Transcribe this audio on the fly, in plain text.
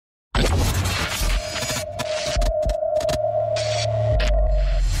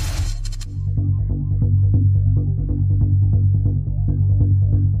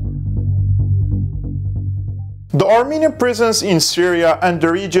Armenian presence in Syria and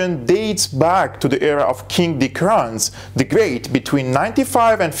the region dates back to the era of King Tigranes the Great between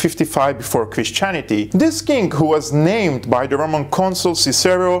 95 and 55 before Christianity. This king, who was named by the Roman consul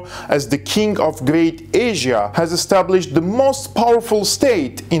Cicero as the King of Great Asia, has established the most powerful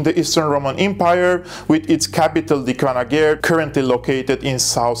state in the Eastern Roman Empire, with its capital Tigranager currently located in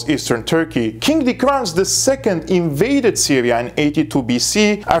southeastern Turkey. King Tigranes II invaded Syria in 82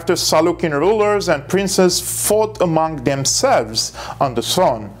 BC after Seleucid rulers and princes fought among themselves on the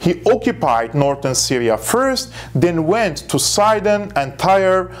throne. He occupied northern Syria first, then went to Sidon and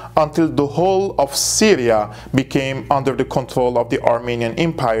Tyre until the whole of Syria became under the control of the Armenian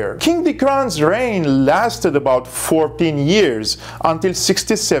Empire. King Tigranes' reign lasted about 14 years until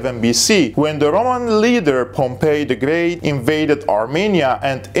 67 BC, when the Roman leader Pompey the Great invaded Armenia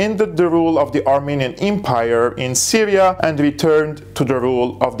and ended the rule of the Armenian Empire in Syria and returned to the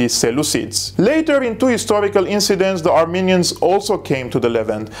rule of the Seleucids. Later, in two historical incidents, the Armenians also came to the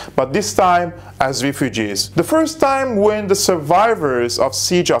Levant, but this time as refugees. The first time when the survivors of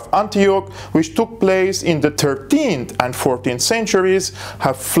siege of Antioch, which took place in the 13th and 14th centuries,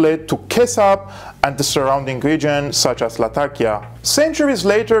 have fled to Kesab and the surrounding region such as Latakia. Centuries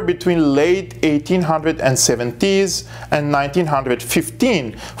later, between late 1870s and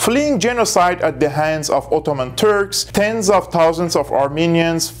 1915, fleeing genocide at the hands of Ottoman Turks, tens of thousands of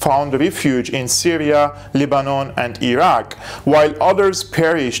Armenians found refuge in Syria, Lebanon and Iraq, while others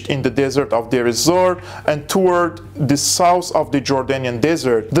perished in the desert of Deir ez-Zor and toward the south of the Jordanian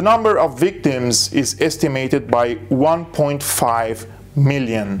desert. The number of victims is estimated by 1.5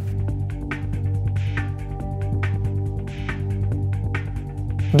 million.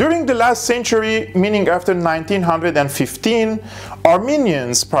 During the last century, meaning after 1915,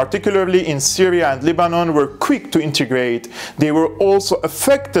 Armenians, particularly in Syria and Lebanon, were quick to integrate. They were also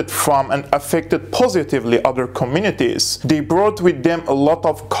affected from and affected positively other communities. They brought with them a lot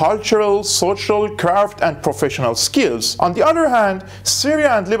of cultural, social, craft and professional skills. On the other hand,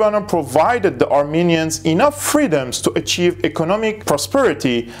 Syria and Lebanon provided the Armenians enough freedoms to achieve economic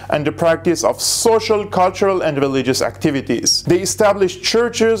prosperity and the practice of social, cultural and religious activities. They established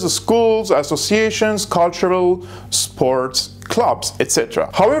churches, schools, associations, cultural, sports, clubs, etc.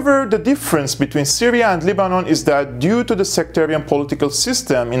 However, the difference between Syria and Lebanon is that due to the sectarian political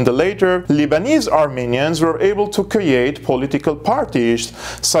system in the later, Lebanese Armenians were able to create political parties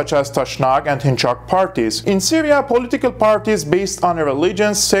such as Tashnag and Hinchak parties. In Syria, political parties based on a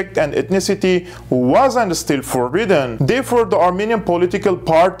religion, sect and ethnicity was and still forbidden. Therefore, the Armenian political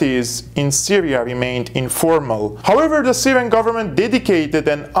parties in Syria remained informal. However, the Syrian government dedicated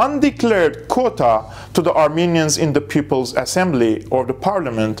an undeclared quota to the Armenians in the People's Assembly or the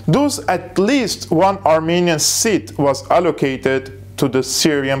parliament. Thus, at least one Armenian seat was allocated to the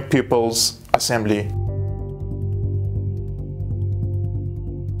Syrian People's Assembly.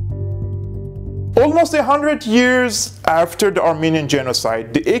 Almost 100 years after the Armenian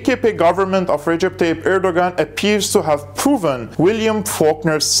Genocide, the AKP government of Recep Tayyip Erdogan appears to have proven William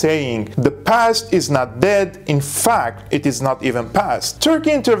Faulkner's saying, "The past is not dead, in fact, it is not even past."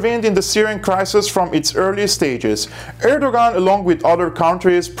 Turkey intervened in the Syrian crisis from its early stages. Erdogan, along with other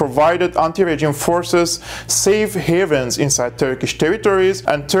countries, provided anti-regime forces safe havens inside Turkish territories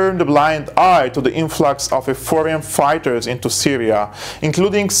and turned a blind eye to the influx of foreign fighters into Syria,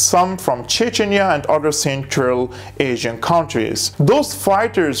 including some from Chechnya and other Central Asian countries. Those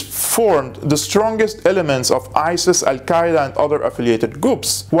fighters formed the strongest elements of ISIS, Al-Qaeda and other affiliated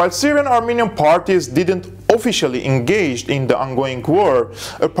groups. While Syrian Armenian parties didn't officially engage in the ongoing war,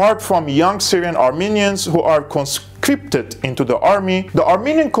 apart from young Syrian Armenians who are conscripted into the army, the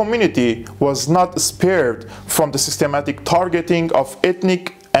Armenian community was not spared from the systematic targeting of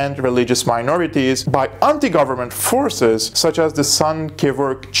ethnic and religious minorities by anti-government forces such as the San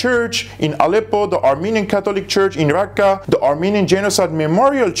Kevork Church in Aleppo, the Armenian Catholic Church in Raqqa, the Armenian Genocide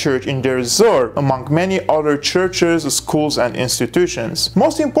Memorial Church in Deir ez-Zor, among many other churches, schools and institutions.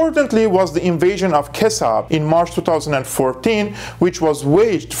 Most importantly was the invasion of Kesab in March 2014, which was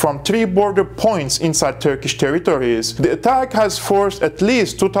waged from 3 border points inside Turkish territories. The attack has forced at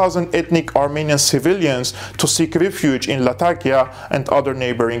least 2,000 ethnic Armenian civilians to seek refuge in Latakia and other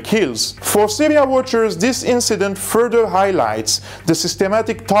neighboring hills. For Syria watchers, this incident further highlights the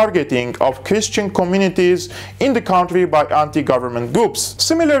systematic targeting of Christian communities in the country by anti-government groups.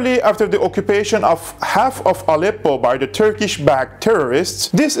 Similarly, after the occupation of half of Aleppo by the Turkish-backed terrorists,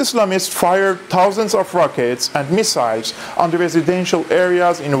 these Islamists fired thousands of rockets and missiles on the residential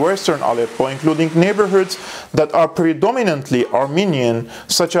areas in western Aleppo, including neighborhoods that are predominantly Armenian,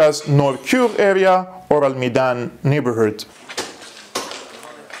 such as Norkur area or Al-Midan neighborhood.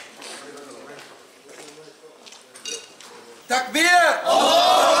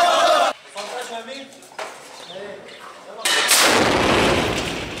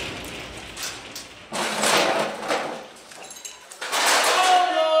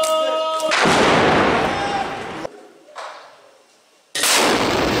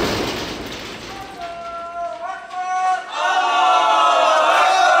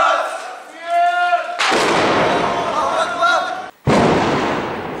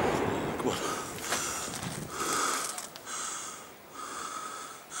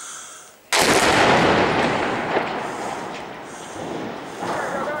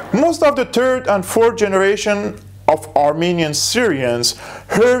 Most of the third and fourth generation of Armenian Syrians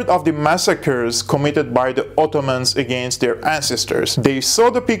heard of the massacres committed by the Ottomans against their ancestors. They saw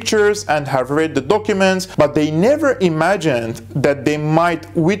the pictures and have read the documents, but they never imagined that they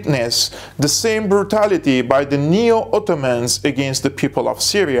might witness the same brutality by the Neo-Ottomans against the people of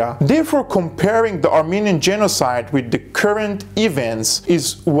Syria. Therefore, comparing the Armenian genocide with the current events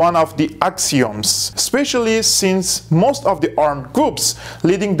is one of the axioms, especially since most of the armed groups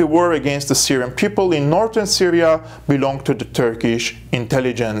leading the war against the Syrian people in northern Syria belong to the Turkish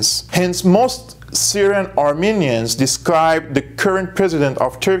intelligence. Hence, most Syrian Armenians describe the current president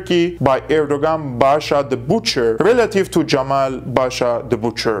of Turkey by Erdogan Basha the Butcher relative to Jamal Basha the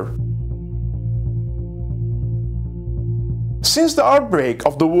Butcher. Since the outbreak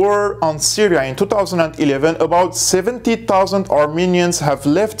of the war on Syria in 2011, about 70,000 Armenians have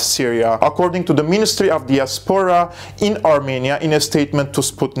left Syria, according to the Ministry of Diaspora in Armenia in a statement to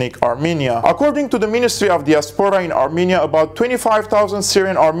Sputnik Armenia. According to the Ministry of Diaspora in Armenia, about 25,000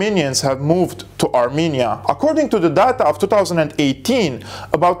 Syrian Armenians have moved to Armenia. According to the data of 2018,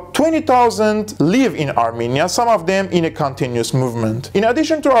 about 20,000 live in Armenia, some of them in a continuous movement. In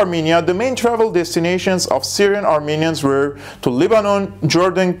addition to Armenia, the main travel destinations of Syrian Armenians were to Lebanon,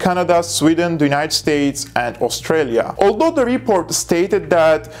 Jordan, Canada, Sweden, the United States, and Australia. Although the report stated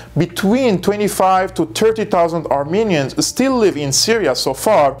that between 25 to 30,000 Armenians still live in Syria so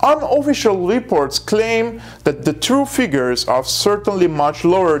far, unofficial reports claim that the true figures are certainly much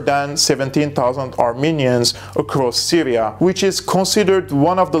lower than 17,000 Armenians across Syria, which is considered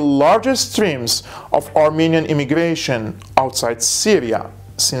one of the largest streams of Armenian immigration outside Syria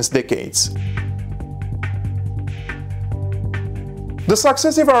since decades. The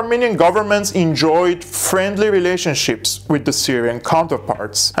successive Armenian governments enjoyed friendly relationships with the Syrian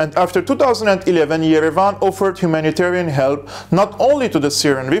counterparts, and after 2011, Yerevan offered humanitarian help not only to the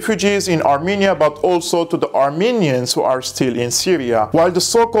Syrian refugees in Armenia but also to the Armenians who are still in Syria. While the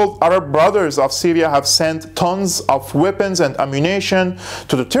so-called Arab Brothers of Syria have sent tons of weapons and ammunition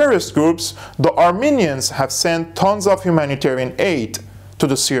to the terrorist groups, the Armenians have sent tons of humanitarian aid to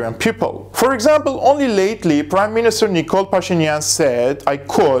the Syrian people. For example, only lately, Prime Minister Nikol Pashinyan said, I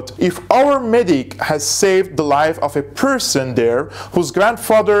quote, "If our medic has saved the life of a person there whose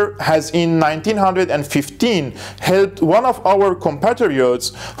grandfather has in 1915 helped one of our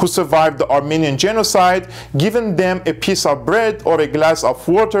compatriots who survived the Armenian genocide, given them a piece of bread or a glass of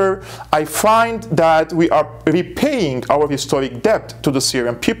water, I find that we are repaying our historic debt to the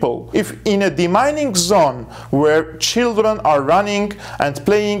Syrian people. If in a demining zone where children are running and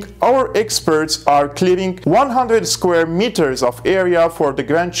playing, our experts are clearing 100 square meters of area for the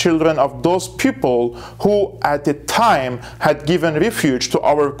grandchildren of those people who at the time had given refuge to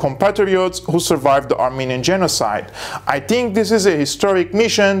our compatriots who survived the Armenian genocide. I think this is a historic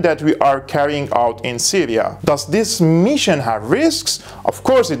mission that we are carrying out in Syria." Does this mission have risks? Of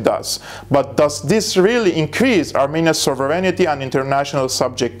course it does. But does this really increase Armenia's sovereignty on international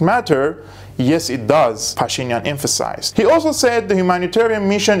subject matter? Yes, it does, Pashinyan emphasized. He also said the humanitarian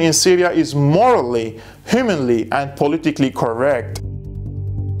mission in Syria is morally, humanly, and politically correct.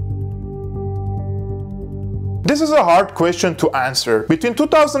 This is a hard question to answer. Between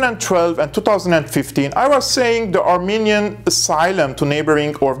 2012 and 2015, I was saying the Armenian asylum to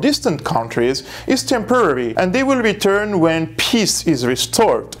neighboring or distant countries is temporary and they will return when peace is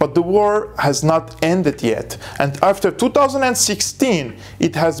restored. But the war has not ended yet. And after 2016,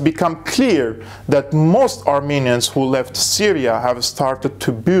 it has become clear that most Armenians who left Syria have started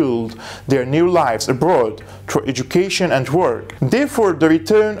to build their new lives abroad through education and work. Therefore, the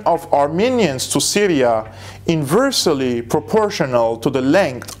return of Armenians to Syria inversely proportional to the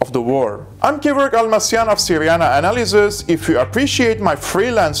length of the war. I'm Kevork Almasyan of Syriana Analysis. If you appreciate my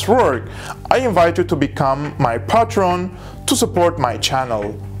freelance work, I invite you to become my patron to support my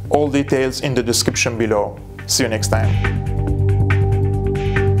channel. All details in the description below. See you next time.